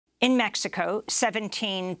In Mexico,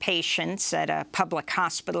 17 patients at a public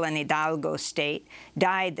hospital in Hidalgo state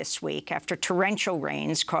died this week after torrential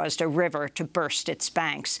rains caused a river to burst its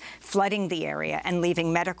banks, flooding the area and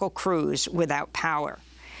leaving medical crews without power.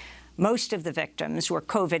 Most of the victims were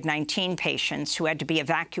COVID-19 patients who had to be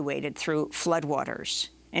evacuated through floodwaters.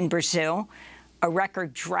 In Brazil, a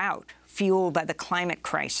record drought fueled by the climate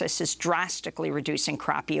crisis is drastically reducing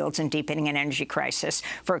crop yields and deepening an energy crisis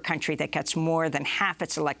for a country that gets more than half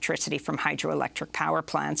its electricity from hydroelectric power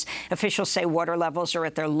plants. Officials say water levels are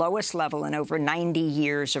at their lowest level in over 90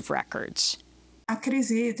 years of records. A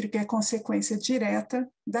crise hídrica é consequência direta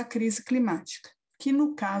da crise climática, que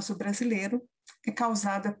no caso brasileiro é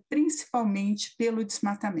causada principalmente pelo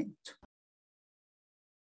desmatamento.